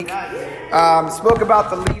Spoke about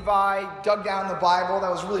the Levi, dug down the Bible.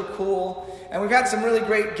 That was really cool. And we've had some really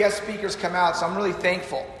great guest speakers come out, so I'm really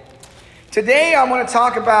thankful. Today I want to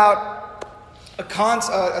talk about a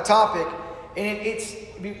topic. And it's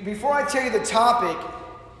before I tell you the topic,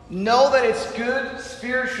 know that it's good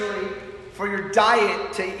spiritually for your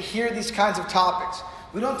diet to hear these kinds of topics.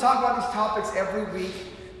 We don't talk about these topics every week,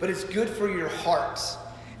 but it's good for your hearts.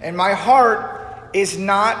 And my heart is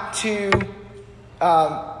not to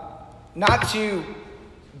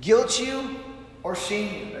guilt you or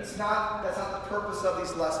shame you. That's not the purpose of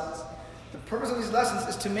these lessons. The purpose of these lessons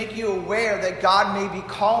is to make you aware that God may be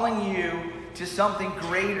calling you to something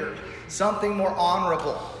greater, something more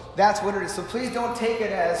honorable. That's what it is. So please don't take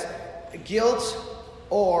it as guilt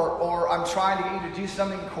or I'm trying to get you to do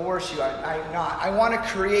something and coerce you. I'm not. I want to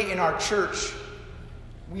create in our church.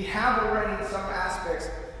 We have already in some aspects,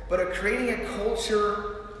 but creating a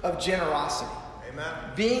culture of generosity. Amen.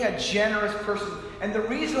 Being a generous person. And the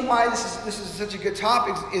reason why this is such a good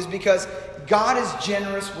topic is because God is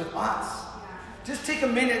generous with us. Just take a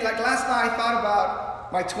minute. Like last night I thought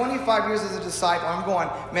about my 25 years as a disciple. I'm going,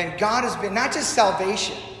 man, God has been not just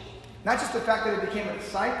salvation, not just the fact that I became a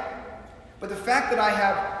disciple, but the fact that I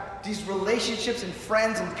have these relationships and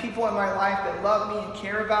friends and people in my life that love me and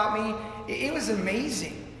care about me. It was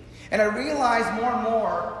amazing. And I realized more and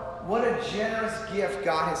more what a generous gift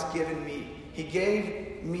God has given me. He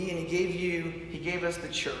gave me and He gave you, He gave us the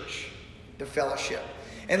church, the fellowship.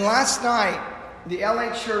 And last night, the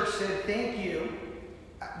LA church said thank you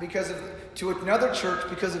to another church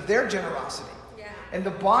because of their generosity. Yeah. And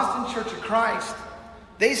the Boston Church of Christ,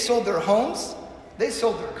 they sold their homes, they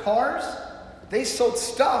sold their cars, they sold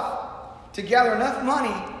stuff to gather enough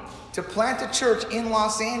money to plant a church in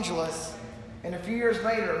Los Angeles. And a few years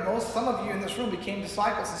later, some of you in this room became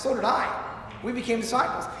disciples, and so did I. We became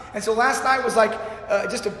disciples. And so last night was like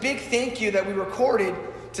just a big thank you that we recorded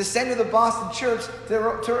to send to the Boston church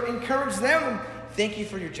to encourage them. Thank you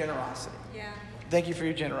for your generosity. Yeah. Thank you for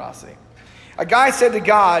your generosity. A guy said to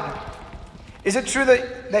God, is it true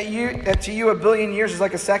that to you a billion years is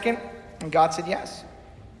like a second? And God said yes.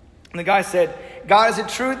 And the guy said, God, is it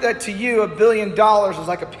true that to you $1 billion is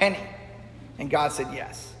like a penny? And God said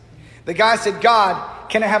yes. The guy said, God,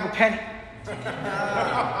 can I have a penny?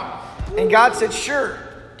 And God said, sure,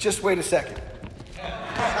 just wait a second.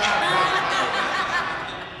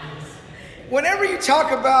 Whenever you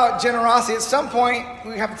talk about generosity, at some point,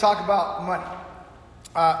 we have to talk about money.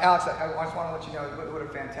 Alex, I just want to let you know what a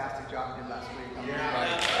fantastic job you did last week.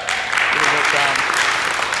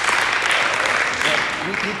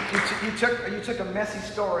 You took a messy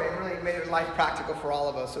story and really made it life practical for all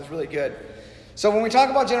of us. So it was really good. So when we talk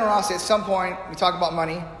about generosity, at some point, we talk about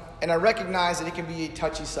money. And I recognize that it can be a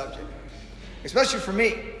touchy subject, especially for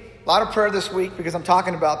me. A lot of prayer this week because I'm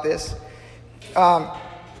talking about this.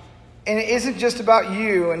 And it isn't just about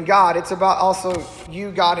you and God. It's about also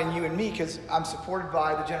you, God, and you and me, because I'm supported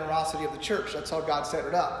by the generosity of the church. That's how God set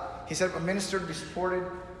it up. He said a minister to be supported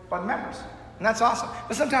by the members. And that's awesome.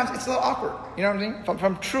 But sometimes it's a little awkward. You know what I mean? If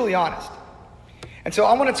I'm truly honest. And so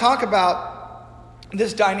I want to talk about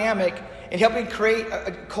this dynamic and helping create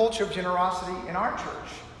a culture of generosity in our church.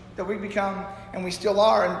 That we become, and we still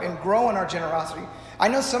are, and grow in our generosity. I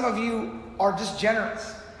know some of you are just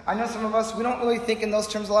generous. I know some of us, we don't really think in those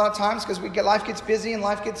terms a lot of times because life gets busy and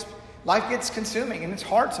life gets consuming. And it's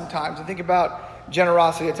hard sometimes to think about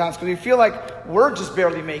generosity at times because we feel like we're just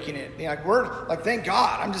barely making it. You know, we're like, thank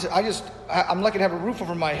God, I'm lucky to have a roof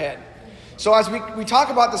over my head. So as we talk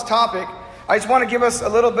about this topic, I just want to give us a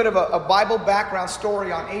little bit of a Bible background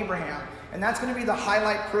story on Abraham. And that's going to be the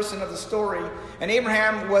highlight person of the story. And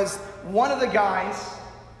Abraham was one of the guys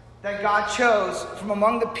that God chose from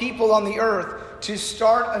among the people on the earth to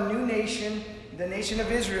start a new nation, the nation of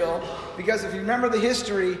Israel. Because if you remember the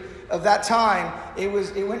history of that time, it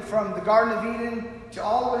went from the Garden of Eden to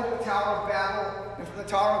all the way to the Tower of Babel. And from the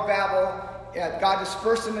Tower of Babel, God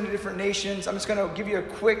dispersed them into different nations. I'm just going to give you a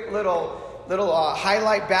quick little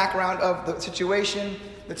highlight background of the situation.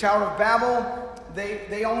 The Tower of Babel,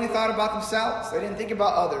 they only thought about themselves. They didn't think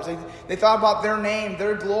about others. They thought about their name,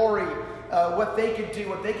 their glory, what they could do,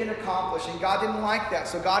 what they can accomplish. And God didn't like that.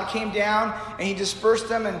 So God came down and He dispersed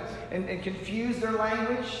them and confused their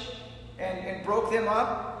language and broke them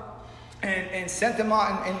up and sent them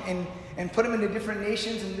on and put them into different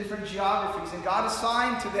nations and different geographies. And God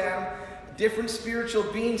assigned to them different spiritual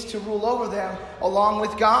beings to rule over them along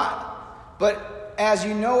with God. But as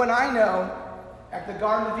you know and I know, at the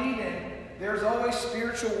Garden of Eden, there's always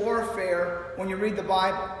spiritual warfare when you read the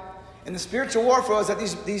Bible. And the spiritual warfare is that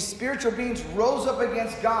these spiritual beings rose up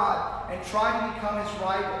against God and tried to become His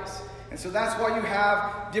rivals. And so that's why you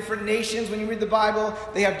have different nations. When you read the Bible,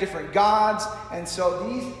 they have different gods. And so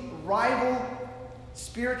these rival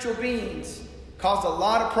spiritual beings caused a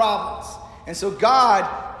lot of problems. And so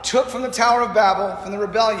God took from the Tower of Babel, from the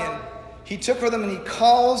rebellion, he took for them and he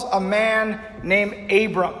calls a man named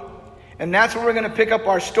Abram. And that's where we're going to pick up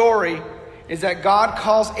our story, is that God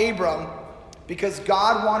calls Abram because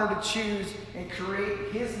God wanted to choose and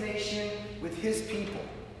create his nation with his people.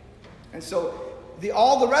 And so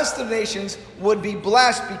all the rest of the nations would be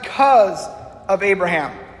blessed because of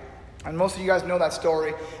Abraham. And most of you guys know that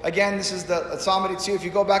story. Again, this is the Psalm 82. If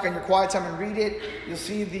you go back on your quiet time and read it, you'll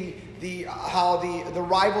see how the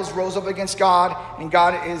rivals rose up against God, and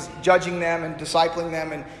God is judging them and discipling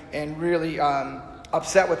them and really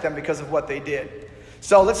upset with them because of what they did.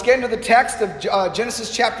 So let's get into the text of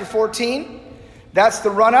Genesis chapter 14. That's the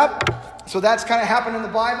run-up. So that's kind of happened in the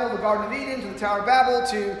Bible, the Garden of Eden, to the Tower of Babel,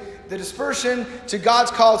 to the dispersion, to God's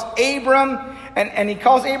calls Abram. And he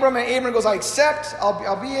calls Abram, and Abram goes, I accept,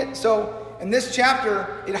 I'll be it. So in this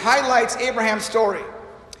chapter, it highlights Abraham's story.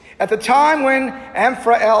 At the time when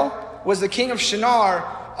Amphrael was the king of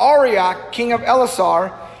Shinar, Ariak, king of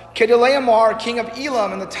Elasar, Kedorlaomer, king of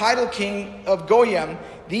Elam, and the title king of Goyim,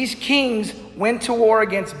 these kings went to war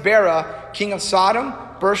against Bera, king of Sodom,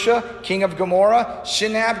 Bersha, king of Gomorrah,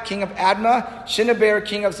 Shinab, king of Admah, Shinaber,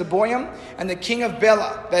 king of Zeboim, and the king of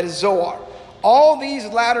Bela, that is Zoar. All these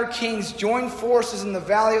latter kings joined forces in the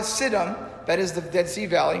valley of Siddim, that is the Dead Sea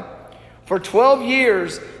Valley. For 12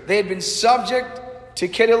 years they had been subject to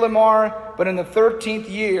Kedorlaomer, but in the 13th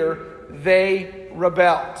year they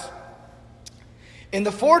rebelled. In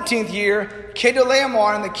the 14th year,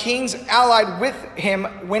 Kedorlaomer and the kings allied with him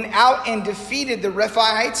went out and defeated the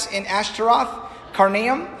Rephaites in Ashtaroth,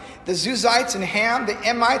 Karnaim, the Zuzites in Ham, the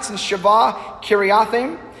Emites in Shavah,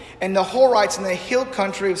 Kiriathaim, and the Horites in the hill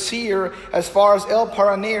country of Seir as far as El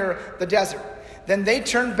Paranir, the desert. Then they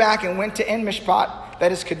turned back and went to En-Mishpat,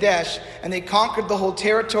 that is Kadesh, and they conquered the whole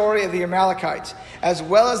territory of the Amalekites, as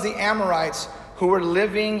well as the Amorites who were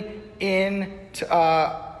living in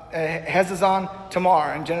Hezazon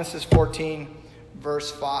Tamar, in Genesis 14,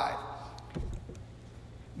 verse 5.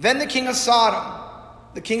 Then the king of Sodom,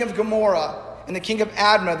 the king of Gomorrah, and the king of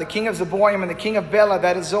Admah, the king of Zeboim, and the king of Bela,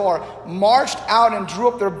 that is Zoar, marched out and drew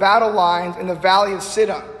up their battle lines in the valley of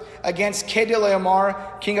Siddim against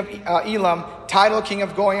Kedorlaomer, king of Elam, Tidal, king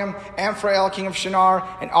of Goyim, Amphrael, king of Shinar,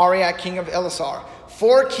 and Ariak, king of Elasar.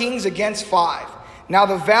 4 kings against 5. Now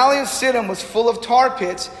the valley of Siddim was full of tar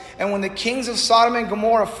pits, and when the kings of Sodom and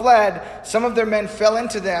Gomorrah fled, some of their men fell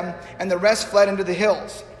into them, and the rest fled into the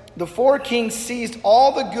hills. The 4 kings seized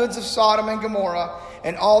all the goods of Sodom and Gomorrah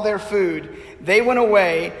and all their food. They went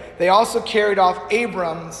away. They also carried off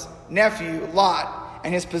Abram's nephew, Lot,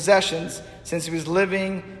 and his possessions, since he was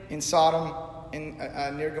living in Sodom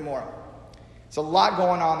near Gomorrah. There's a lot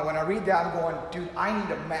going on. When I read that, I'm going, dude, I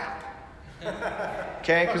need a map.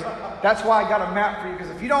 Okay? Because that's why I got a map for you. Because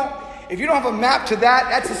if you don't have a map to that,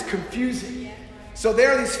 that's just confusing. So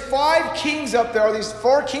there are these 5 kings up there, or these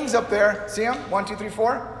 4 kings up there. See them? 1, 2, 3,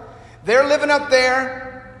 4. They're living up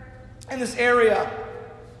there in this area.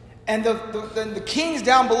 And the kings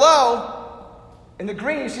down below, in the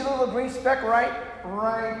green, you see the little green speck right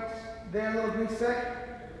there, little green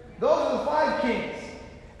speck? Those are the 5 kings.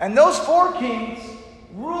 And those 4 kings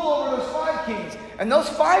rule over those 5 kings. And those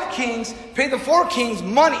 5 kings pay the 4 kings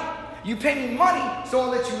money. You pay me money, so I'll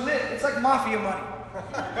let you live. It's like mafia money.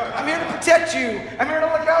 I'm here to protect you. I'm here to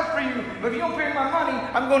look out for you. But if you don't pay me my money,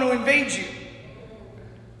 I'm going to invade you.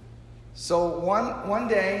 So one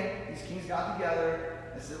day, these kings got together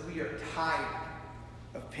and said, we are tired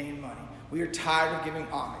of paying money. We are tired of giving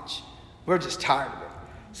homage. We're just tired of it.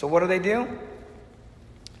 So what do?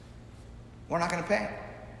 We're not going to pay.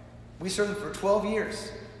 We served them for 12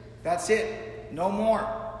 years. That's it. No more.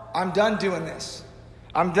 I'm done doing this.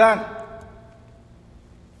 I'm done.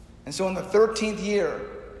 And so in the 13th year,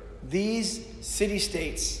 these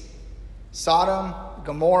city-states, Sodom,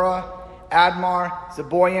 Gomorrah, Admah,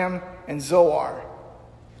 Zeboim, and Zoar,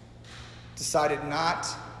 decided not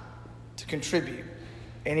to contribute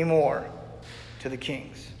anymore to the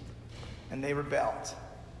kings. And they rebelled.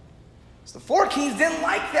 So the 4 kings didn't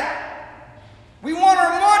like that. We want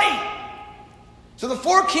our money. So the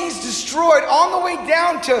 4 kings destroyed on the way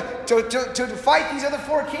down to fight these other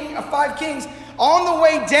 5 kings. On the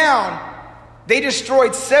way down, they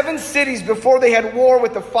destroyed 7 cities before they had war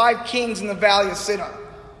with the 5 kings in the valley of Siddim.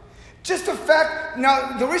 Just the fact,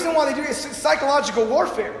 now the reason why they do it is psychological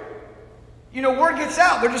warfare. You know, word gets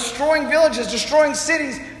out. They're destroying villages, destroying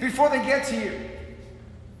cities before they get to you.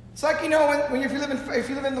 It's like, you know, if you live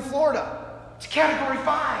in Florida, it's category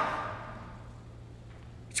 5.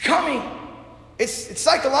 It's coming. It's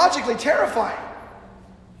psychologically terrifying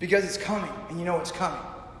because it's coming, and you know it's coming.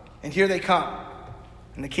 And here they come.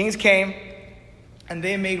 And the kings came, and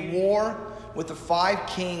they made war with the 5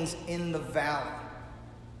 kings in the valley.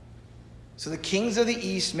 So the kings of the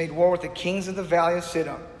east made war with the kings of the valley of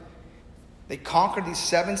Siddim. They conquered these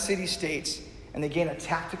 7 city-states, and they gained a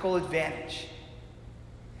tactical advantage.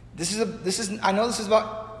 This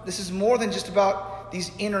is more than just about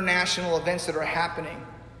these international events that are happening.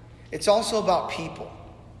 It's also about people.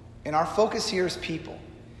 And our focus here is people.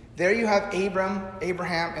 There you have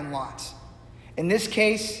Abraham, and Lot. In this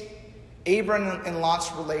case, Abram and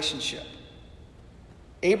Lot's relationship.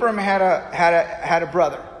 Abram had a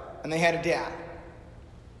brother, and they had a dad.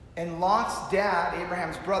 And Lot's dad,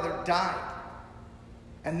 Abraham's brother, died.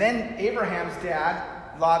 And then Abraham's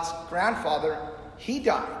dad, Lot's grandfather, he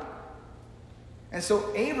died. And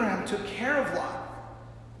so Abraham took care of Lot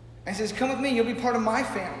and says, come with me, you'll be part of my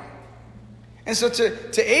family. And so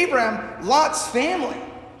to Abraham, Lot's family.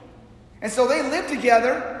 And so they lived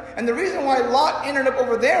together. And the reason why Lot ended up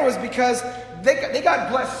over there was because they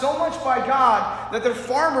got blessed so much by God that their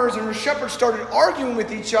farmers and their shepherds started arguing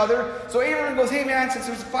with each other. So Abraham goes, hey man, since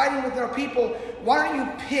there's fighting with our people, why don't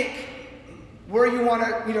you pick where you want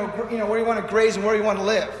to, where you want to graze and where you want to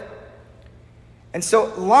live? And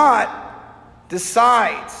so Lot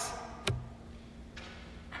decides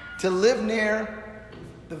to live near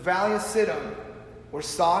the valley of Siddim, where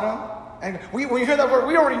Sodom, and when you hear that word,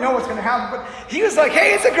 we already know what's going to happen, but he was like,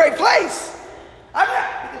 hey, it's a great place.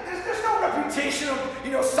 There's no reputation of,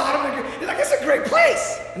 Sodom. He's like, it's a great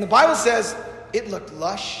place. And the Bible says it looked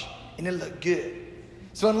lush and it looked good.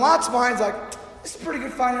 So in Lot's mind, it's like, this is a pretty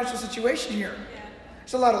good financial situation here.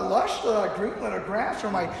 There's a lot of lush, a lot of green, a lot of grass for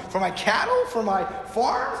my cattle, for my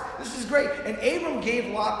farms. This is great. And Abram gave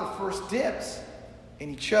Lot the first dibs, and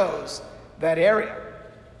he chose that area.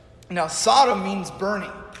 Now, Sodom means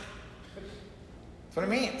burning. That's what it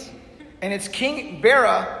means. And it's King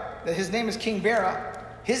Bera, that his name is King Bera.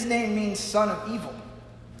 His name means son of evil.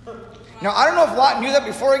 Now, I don't know if Lot knew that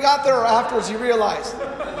before he got there or afterwards he realized.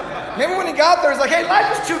 Maybe when he got there, he's like, hey,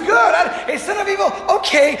 life is too good. Hey, son of evil,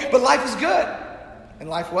 okay, but life is good. And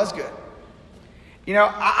life was good.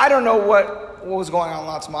 I don't know what was going on in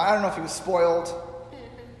Lot's mind. I don't know if he was spoiled.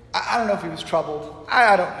 I don't know if he was troubled.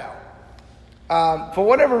 I don't know. For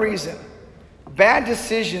whatever reason, bad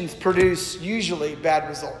decisions produce usually bad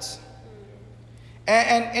results.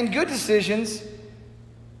 And good decisions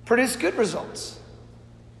produce good results.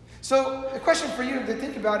 So the question for you to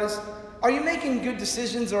think about is, are you making good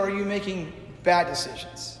decisions or are you making bad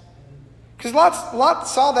decisions? Because Lot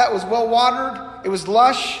saw that was well watered, it was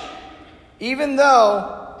lush. Even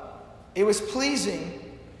though it was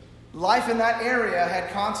pleasing, life in that area had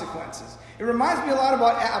consequences. It reminds me a lot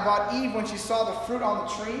about Eve when she saw the fruit on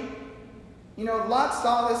the tree. Lot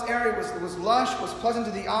saw this area was lush, was pleasant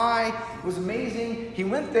to the eye, was amazing. He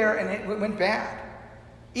went there and it went bad.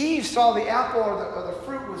 Eve saw the apple or the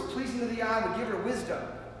fruit was pleasing to the eye, would give her wisdom.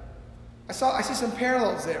 I see some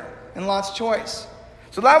parallels there in Lot's choice.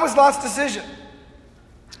 So that was Lot's decision.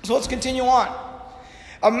 So let's continue on.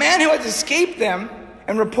 A man who had escaped them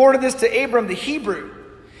and reported this to Abram the Hebrew.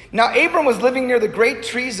 Now Abram was living near the great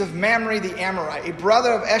trees of Mamre the Amorite, a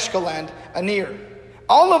brother of Eshcol, a Near.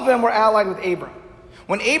 All of them were allied with Abram.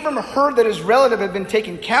 When Abram heard that his relative had been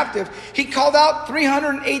taken captive, he called out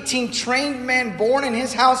 318 trained men born in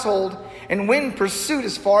his household and went in pursuit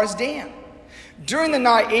as far as Dan. During the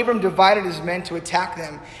night, Abram divided his men to attack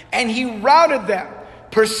them, and he routed them,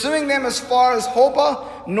 pursuing them as far as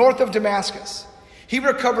Hobah, north of Damascus. He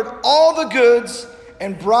recovered all the goods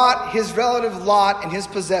and brought his relative Lot and his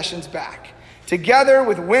possessions back, together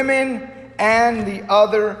with women and the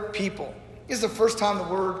other people. This is the first time the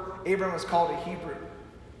word Abram was called a Hebrew.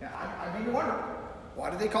 Now, I made me wonder, why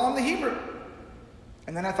did they call him the Hebrew?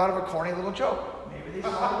 And then I thought of a corny little joke. Maybe they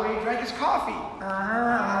saw the way he drank his coffee.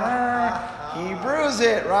 He brews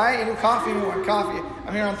it, right? You do coffee, you want coffee.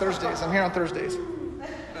 I'm here on Thursdays.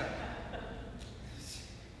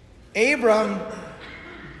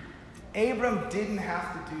 Abram didn't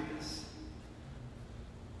have to do this.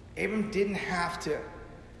 Abram didn't have to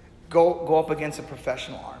go up against a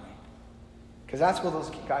professional army. Because that's what those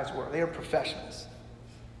guys were. They were professionals.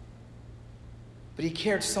 But he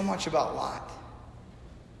cared so much about Lot.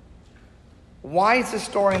 Why is this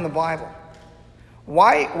story in the Bible?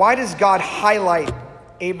 Why does God highlight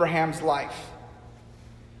Abraham's life?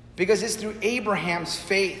 Because it's through Abraham's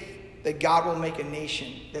faith that God will make a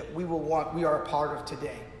nation that we are a part of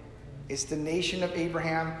today. It's the nation of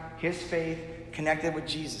Abraham, his faith connected with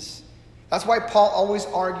Jesus. That's why Paul always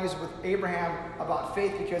argues with Abraham about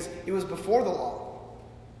faith, because it was before the law.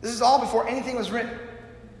 This is all before anything was written.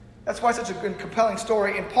 That's why it's such a good, compelling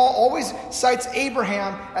story. And Paul always cites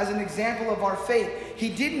Abraham as an example of our faith. He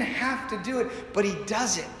didn't have to do it, but he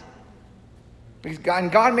does it. Because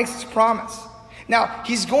God makes his promise. Now,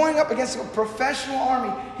 he's going up against a professional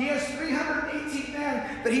army. He has 318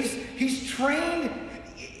 men that he's trained.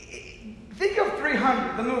 Think of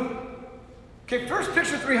 300, the movie. Okay, first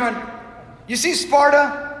picture 300. You see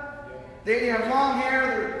Sparta? They have long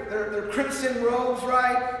hair. They're crimson robes,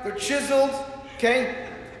 right? They're chiseled. Okay?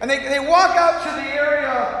 And they walk out to the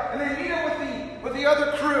area and they meet up with the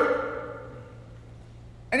other crew.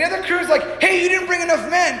 And the other crew is like, hey, you didn't bring enough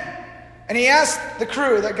men. And he asked the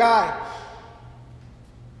crew, that guy,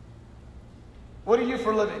 what do you do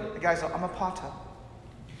for a living? The guy's like, I'm a potter.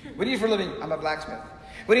 What do you do for a living? I'm a blacksmith.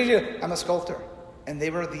 What do you do? I'm a sculptor. And they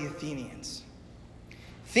were the Athenians.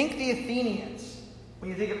 Think the Athenians when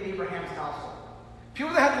you think of Abraham's household.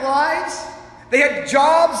 People that had lives, they had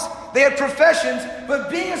jobs, they had professions, but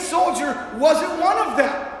being a soldier wasn't one of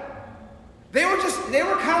them. They were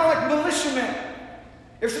kind of like militiamen.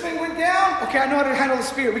 If something went down, okay, I know how to handle the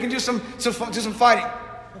spear. We can do some fighting.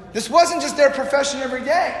 This wasn't just their profession every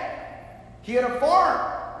day. He had a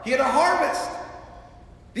farm. He had a harvest.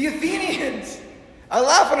 The Athenians. I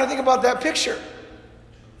laugh when I think about that picture.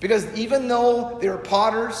 Because even though they were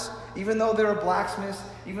potters, even though they were blacksmiths,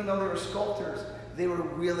 even though they were sculptors, they were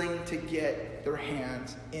willing to get their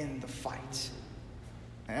hands in the fight.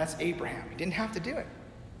 And that's Abraham. He didn't have to do it.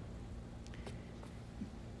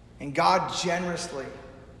 And God generously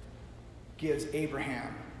gives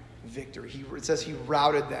Abraham victory. It says he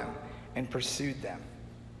routed them and pursued them.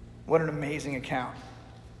 What an amazing account.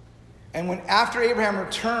 And after Abraham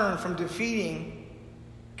returned from defeating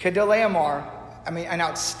Chedorlaomer, an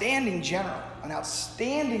outstanding general, an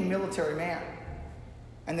outstanding military man,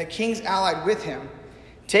 and the kings allied with him,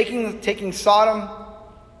 taking Sodom,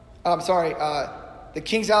 the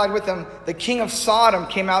kings allied with him, the king of Sodom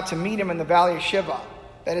came out to meet him in the valley of Sheba.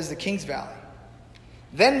 That is the king's valley.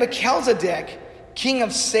 Then Melchizedek, king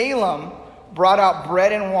of Salem, brought out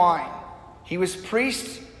bread and wine. He was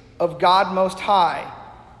priest of God Most High,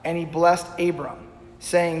 and he blessed Abram,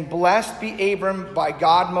 saying, Blessed be Abram by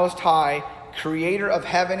God Most High, creator of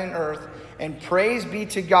heaven and earth, and praise be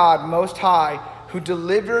to God Most High, who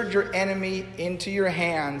delivered your enemy into your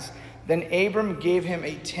hands. Then Abram gave him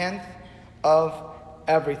a tenth of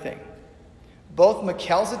everything. Both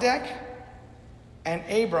Melchizedek and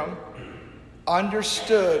Abram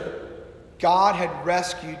understood God had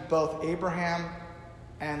rescued both Abraham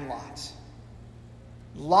and Lot.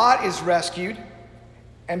 Lot is rescued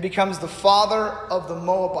and becomes the father of the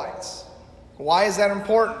Moabites. Why is that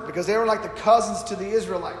important? Because they were like the cousins to the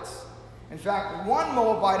Israelites. In fact, one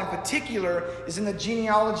Moabite in particular is in the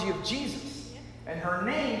genealogy of Jesus. And her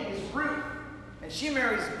name is Ruth. And she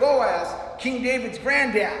marries Boaz, King David's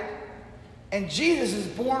granddad. And Jesus is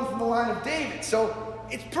born from the line of David. So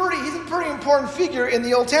he's a pretty important figure in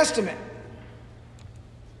the Old Testament.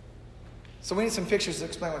 So we need some pictures to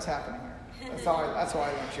explain what's happening here. That's why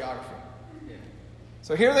I learned geography.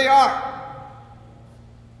 So here they are.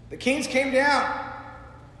 The kings came down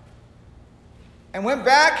and went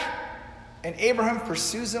back, and Abraham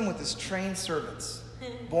pursues them with his trained servants,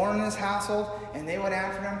 born in his household, and they went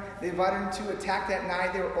after him. They invited him to attack that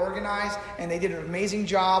night. They were organized, and they did an amazing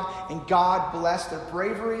job, and God blessed their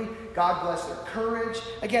bravery. God blessed their courage.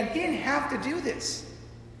 Again, he didn't have to do this.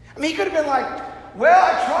 He could have been like, well,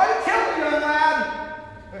 I tried to tell the young lad.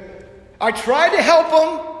 I tried to help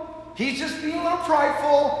him. He's just being a little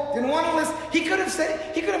prideful, didn't want to listen. He could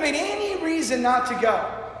have made any reason not to go.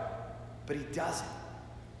 But he doesn't.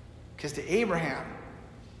 Because to Abraham,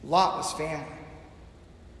 Lot was family.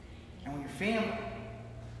 And when you're family,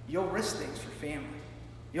 you'll risk things for family.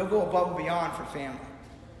 You'll go above and beyond for family.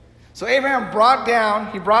 So Abraham brought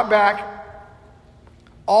back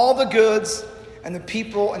all the goods and the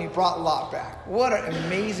people, and he brought Lot back. What an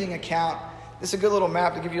amazing account. This is a good little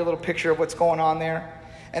map to give you a little picture of what's going on there.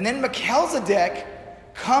 And then Melchizedek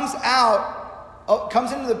comes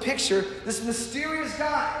into the picture, this mysterious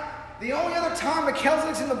guy. The only other time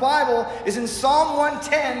Melchizedek's in the Bible is in Psalm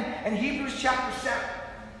 110 and Hebrews chapter 7.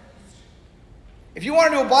 If you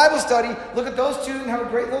want to do a Bible study, look at those two and have a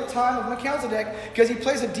great little time with Melchizedek, because he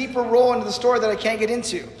plays a deeper role into the story that I can't get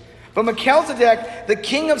into. But Melchizedek, the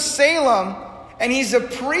king of Salem, and he's a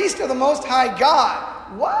priest of the Most High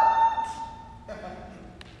God. What?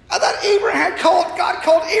 I thought God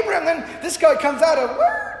called Abraham, then this guy comes out of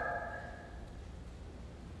what?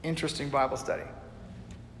 Interesting Bible study.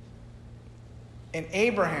 And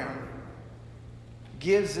Abraham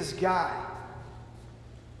gives this guy,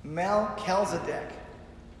 Melchizedek,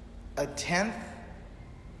 a tenth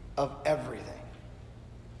of everything.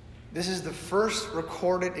 This is the first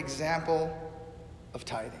recorded example of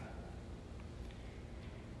tithing.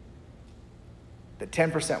 The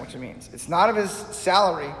 10%, which it means. It's not of his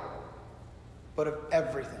salary, but of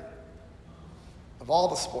everything. Of all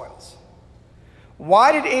the spoils.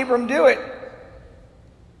 Why did Abram do it?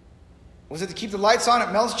 Was it to keep the lights on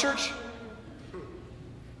at Mel's church?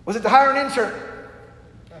 Was it to hire an intern?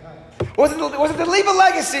 Was it to leave a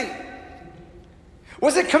legacy?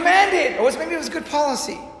 Was it commanded? Or maybe it was good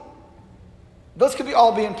policy? Those could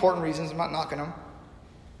all be important reasons. I'm not knocking them.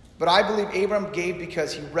 But I believe Abram gave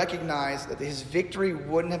because he recognized that his victory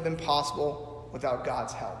wouldn't have been possible without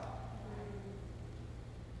God's help.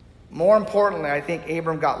 More importantly, I think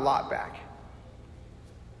Abram got Lot back.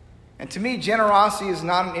 And to me, generosity is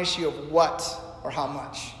not an issue of what or how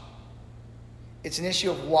much. It's an issue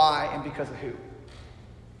of why and because of who.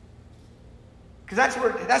 Because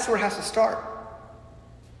that's where it has to start.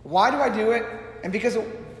 Why do I do it? And because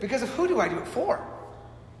of who do I do it for?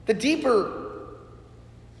 The deeper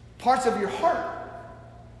parts of your heart.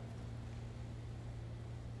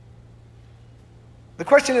 The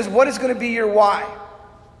question is, what is going to be your why?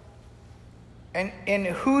 And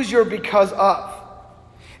who's your because of?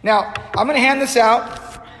 Now, I'm going to hand this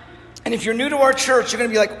out. And if you're new to our church, you're going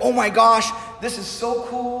to be like, oh my gosh, this is so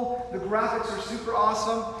cool. The graphics are super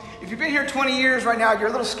awesome. If you've been here 20 years right now, you're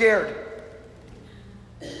a little scared.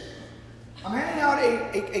 I'm handing out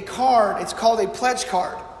a card. It's called a pledge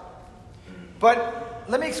card. But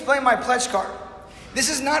let me explain my pledge card. This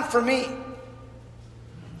is not for me.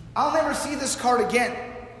 I'll never see this card again.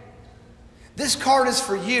 This card is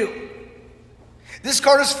for you. This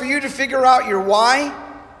card is for you to figure out your why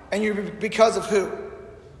and your because of who.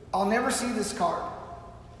 I'll never see this card.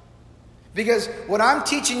 Because what I'm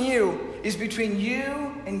teaching you is between you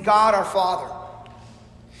and God our Father.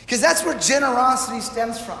 Because that's where generosity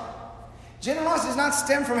stems from. Generosity does not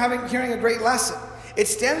stem from hearing a great lesson. It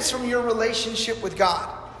stems from your relationship with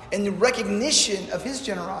God and the recognition of his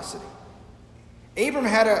generosity. Abram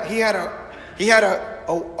had a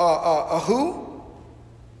who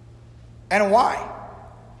and a why.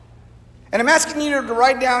 And I'm asking you to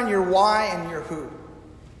write down your why and your who.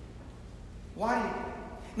 Why?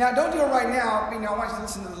 Now, don't do it right now. I want you to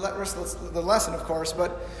listen to the rest of the lesson, of course.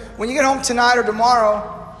 But when you get home tonight or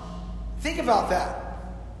tomorrow, think about that.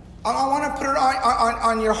 I want to put it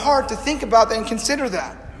on your heart to think about that and consider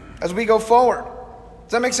that as we go forward.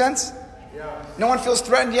 Does that make sense? Yeah. No one feels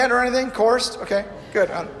threatened yet or anything? Coerced? Okay, good.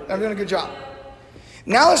 I'm doing a good job.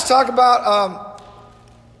 Now let's talk about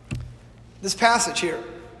this passage here.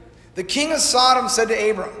 The king of Sodom said to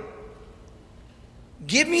Abram,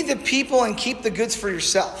 "Give me the people and keep the goods for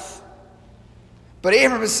yourself." But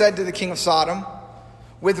Abram said to the king of Sodom,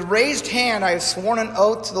 "With raised hand I have sworn an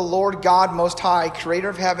oath to the Lord God Most High, creator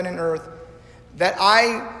of heaven and earth, that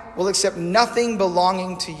I will accept nothing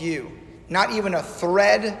belonging to you, not even a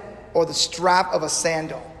thread or the strap of a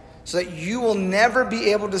sandal, so that you will never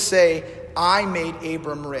be able to say, 'I made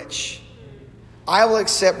Abram rich.' I will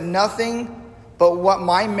accept nothing but what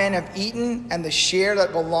my men have eaten and the share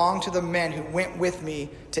that belonged to the men who went with me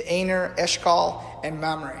to Aner, Eshcol, and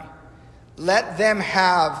Mamre. Let them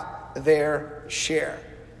have their share."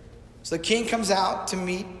 So the king comes out to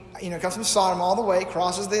meet, comes from Sodom all the way,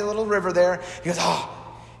 crosses the little river there. He goes,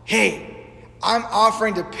 hey, I'm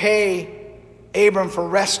offering to pay Abram for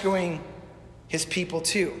rescuing his people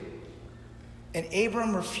too. And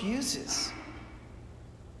Abram refuses.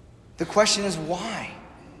 The question is why?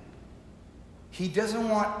 He doesn't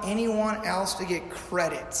want anyone else to get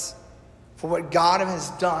credit for what God has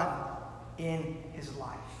done in his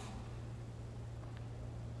life.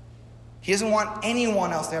 He doesn't want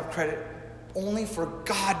anyone else to have credit, only for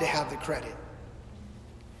God to have the credit.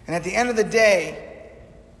 And at the end of the day,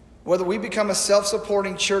 whether we become a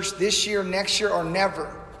self-supporting church this year, next year, or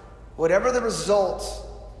never, whatever the results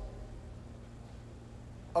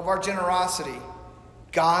of our generosity,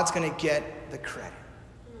 God's going to get the credit.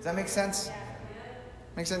 Does that make sense?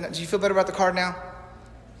 Make sense? Do you feel better about the card now?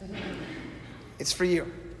 It's for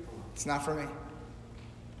you. It's not for me.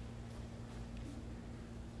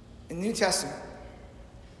 In the New Testament,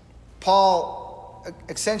 Paul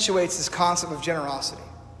accentuates this concept of generosity.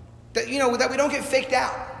 That we don't get faked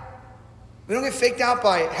out. We don't get faked out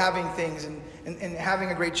by having things and having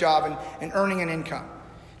a great job and earning an income.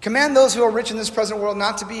 Command those who are rich in this present world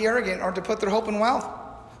not to be arrogant or to put their hope in wealth,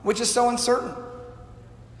 which is so uncertain,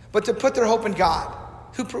 but to put their hope in God,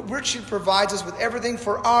 who richly provides us with everything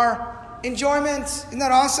for our enjoyment. Isn't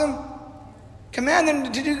that awesome? Command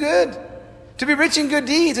them to do good, to be rich in good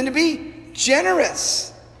deeds, and to be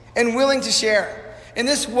generous and willing to share. In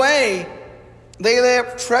this way, They lay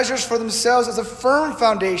up treasures for themselves as a firm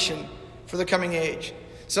foundation for the coming age,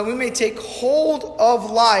 so we may take hold of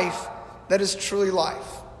life that is truly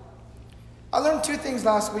life. I learned 2 things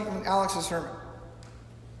last week in Alex's sermon.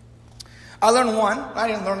 I learned one. I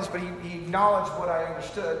didn't learn this, but he acknowledged what I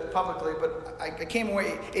understood publicly, but I came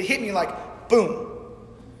away, it hit me like, boom.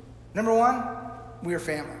 Number 1, we are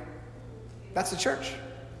family. That's the church.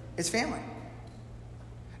 It's family.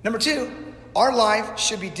 Number 2, our life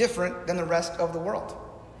should be different than the rest of the world.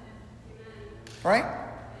 Right?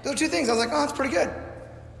 Those are 2 things. I was like, oh, that's pretty good.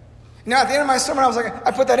 Now, at the end of my sermon, I was like,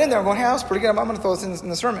 I put that in there. I'm going, hey, that was pretty good. I'm going to throw this in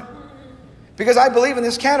the sermon. Because I believe in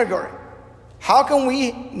this category. How can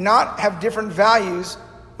we not have different values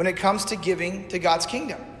when it comes to giving to God's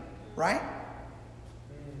kingdom? Right?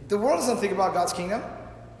 The world doesn't think about God's kingdom.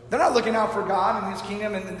 They're not looking out for God and His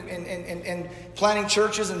kingdom and planning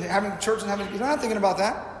churches and having churches. They're not thinking about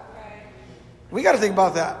that. We got to think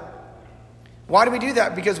about that. Why do we do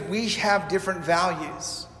that? Because we have different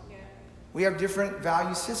values. We have different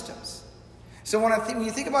value systems. So when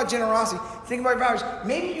you think about generosity, think about values.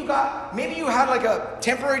 Maybe you had like a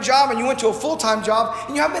temporary job and you went to a full-time job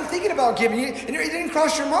and you haven't been thinking about giving. And it didn't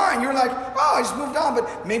cross your mind. You're like, oh, I just moved on.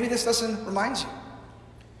 But maybe this lesson reminds you.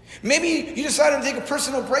 Maybe you decided to take a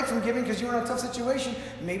personal break from giving because you were in a tough situation.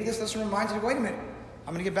 Maybe this lesson reminds you, wait a minute,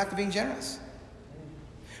 I'm going to get back to being generous.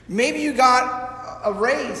 Maybe you got a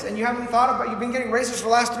raise and you've been getting raises for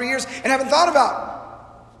the last 3 years and haven't thought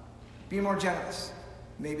about being more generous.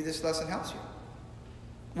 Maybe this lesson helps you.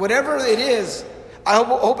 Whatever it is, I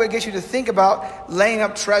hope it gets you to think about laying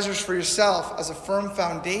up treasures for yourself as a firm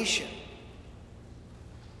foundation.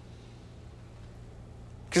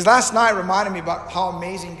 Because last night reminded me about how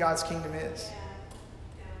amazing God's kingdom is.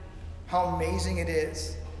 How amazing it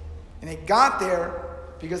is. And it got there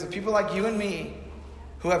because of people like you and me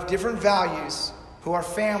who have different values, who are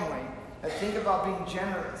family, that think about being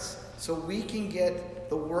generous so we can get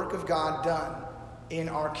the work of God done in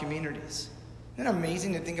our communities. Isn't it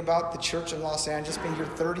amazing to think about the church in Los Angeles being here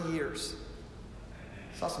 30 years?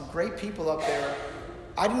 Saw some great people up there.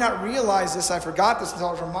 I did not realize this. I forgot this until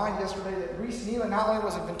I was reminded yesterday that Reese Nealon not only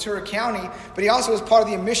was in Ventura County, but he also was part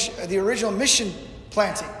of the original mission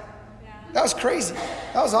planting. That was crazy.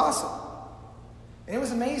 That was awesome. And it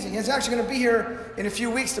was amazing. He's actually going to be here in a few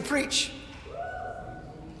weeks to preach.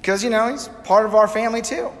 Because, he's part of our family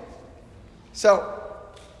too. So,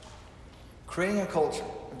 creating a culture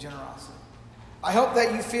of generosity. I hope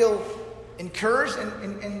that you feel encouraged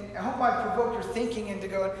and I hope I provoke your thinking into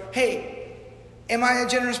going, hey, am I a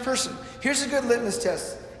generous person? Here's a good litmus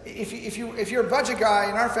test. If you're a budget guy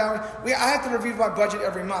in our family, I have to review my budget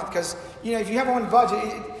every month because, if you have one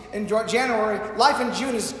budget in January, life in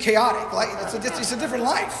June is chaotic. Like it's a different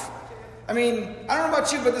life. I mean, I don't know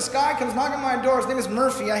about you, but this guy comes knocking on my door. His name is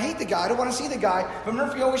Murphy. I hate the guy. I don't want to see the guy, but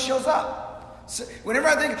Murphy always shows up. So whenever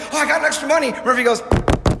I think, I got extra money, Murphy goes,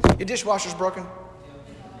 your dishwasher's broken.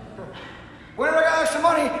 Whenever I got extra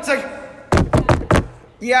money, it's like,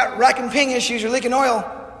 yeah, rack and ping issues, you're leaking oil.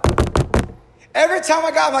 Every time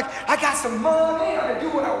I'm like, I got some money, I can do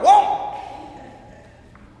what I want.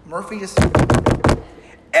 Murphy just,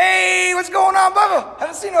 hey, what's going on, Bubba?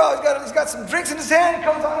 Haven't seen him. He's got some drinks in his hand, he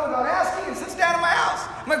comes on without asking, and sits down in my house.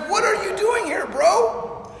 I'm like, what are you doing here,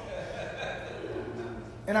 bro?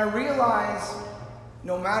 And I realize,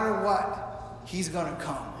 no matter what, he's going to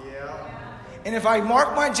come. And if I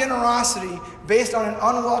mark my generosity based on an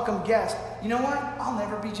unwelcome guest, you know what? I'll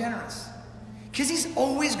never be generous. Because he's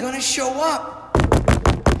always going to show up.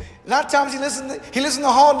 A lot of times he listens in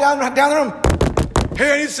the hall down the room.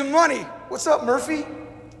 Hey, I need some money. What's up, Murphy?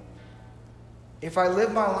 If I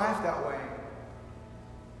live my life that way,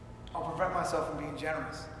 I'll prevent myself from being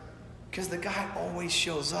generous. Because the guy always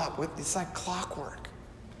shows up. It's like clockwork.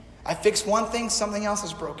 I fix one thing, something else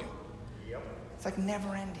is broken. It's like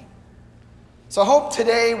never ending. So I hope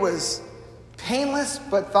today was painless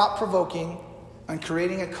but thought-provoking on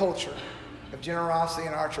creating a culture of generosity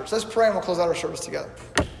in our church. Let's pray and we'll close out our service together.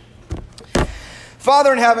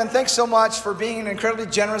 Father in heaven, thanks so much for being an incredibly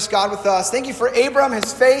generous God with us. Thank you for Abram,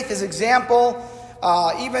 his faith, his example.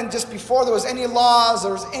 Even just before there was any laws,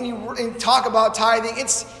 there was any talk about tithing,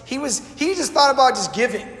 he just thought about just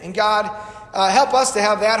giving. And God, help us to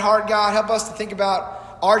have that heart, God. Help us to think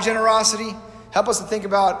about our generosity. Help us to think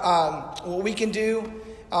about what we can do.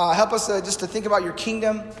 Help us just to think about your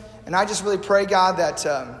kingdom. And I just really pray, God, that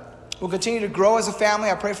we'll continue to grow as a family.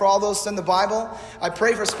 I pray for all those in the Bible. I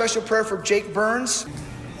pray for a special prayer for Jake Burns.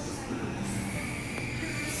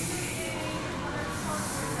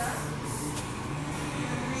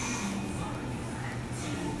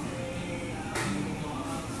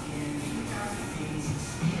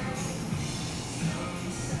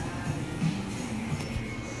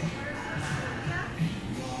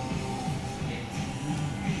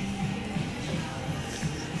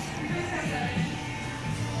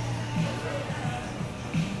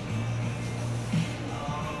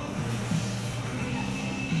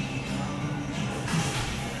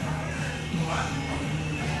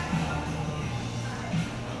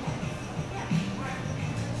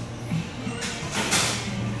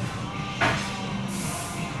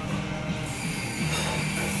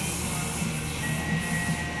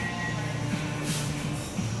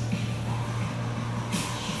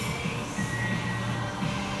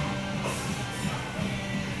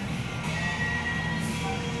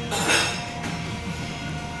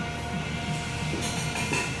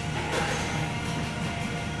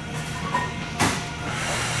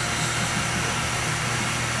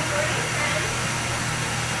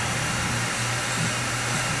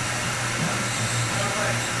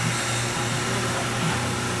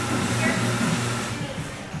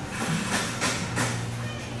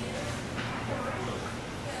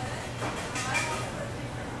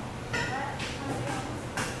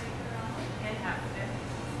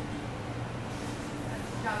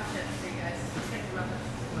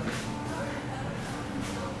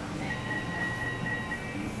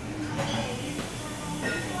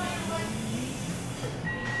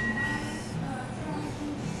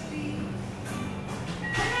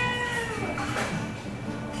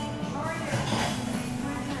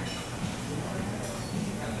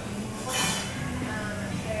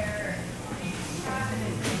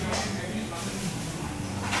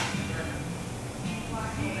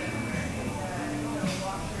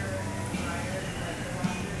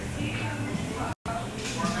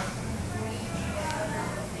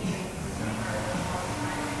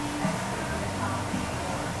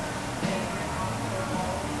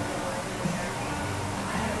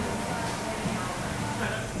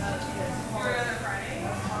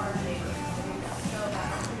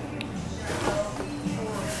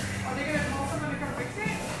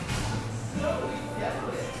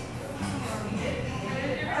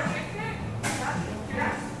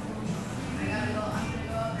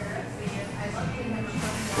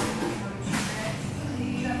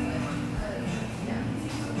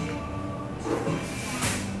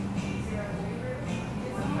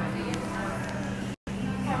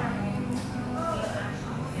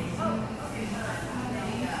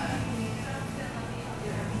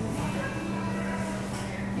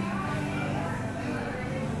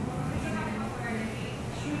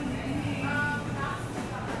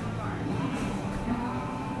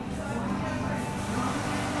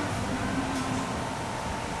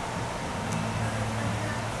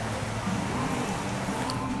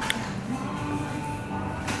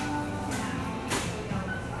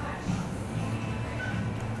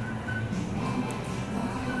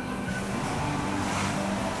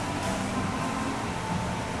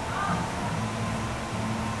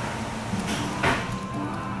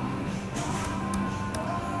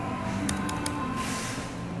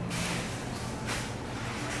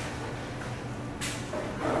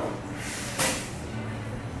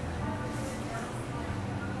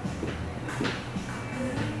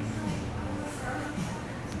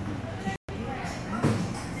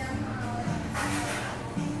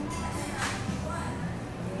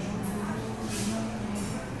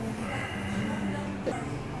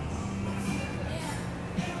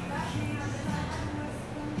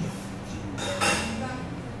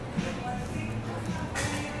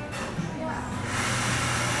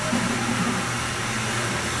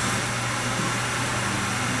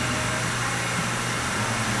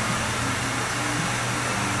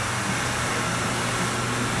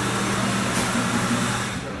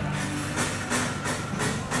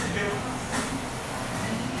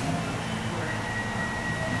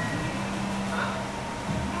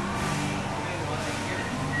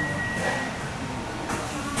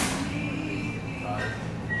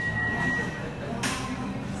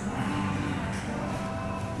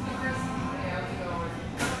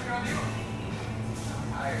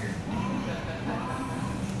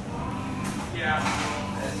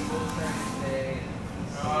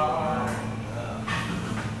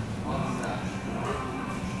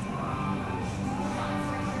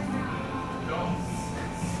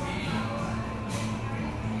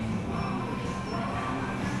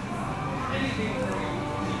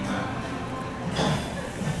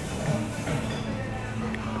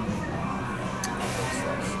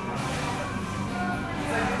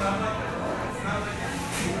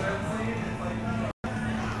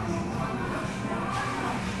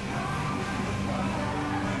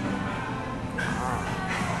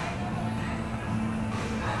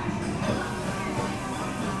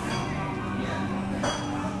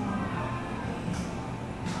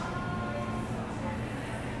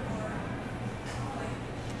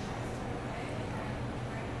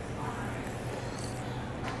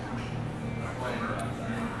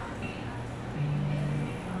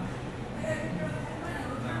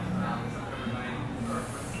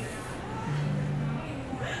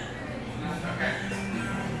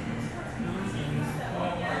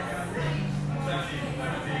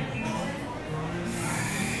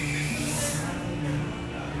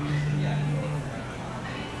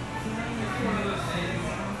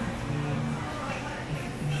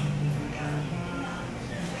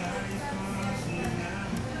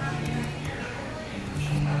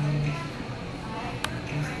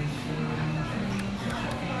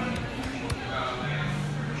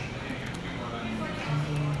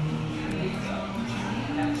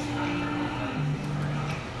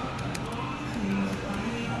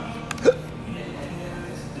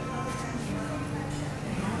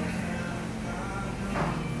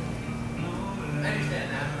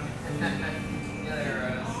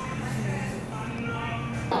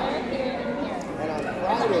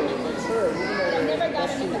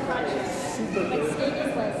 in the project. Like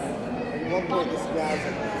stages was At one point, this guy's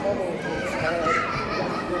like, trouble with his head.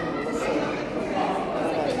 He's like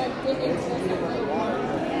they like dig into it.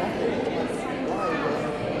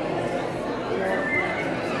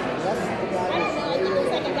 I don't know, I think it was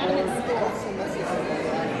like I got him in school.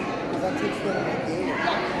 That takes them in the game. Yeah.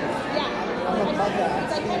 I'm gonna cut that.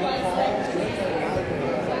 It's like it was, but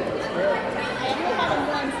I only had him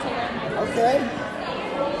once to learn my Okay.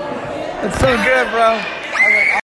 It's so good, bro.